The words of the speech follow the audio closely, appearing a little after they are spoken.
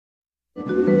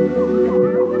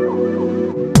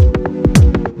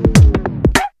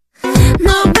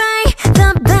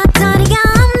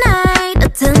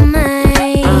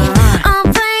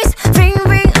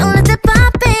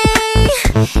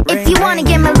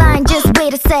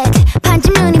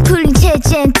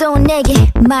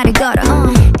말을 걸어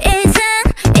이젠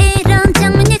이런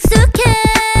장면 익숙해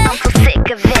I'm so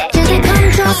sick of it just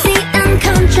control C and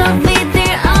control V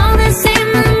they're all the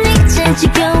same 난 이젠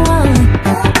지겨워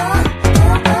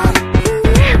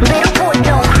Little boy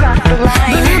don't cross the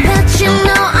line But I bet you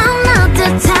know I'm not the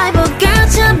type of girl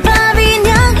저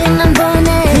바비냐고 난 보내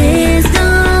Please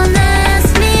don't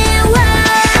ask me why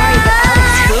Sorry but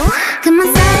who? Come on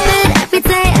stop it every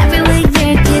day every week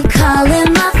you keep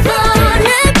calling my phone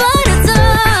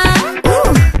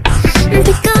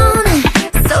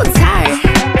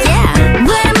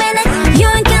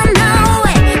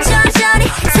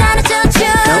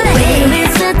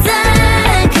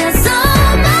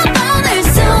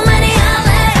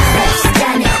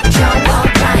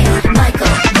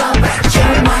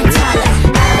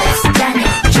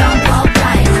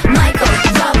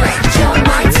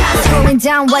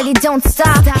While you don't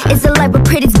stop It's a life where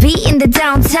pretty's be in the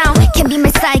downtown Can be my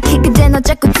sidekick 그댄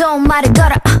어차피 don't 말을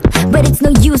걸어 But it's no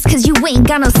use cause you ain't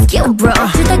got no skill bro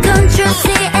둘 다 control C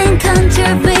and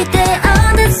control V they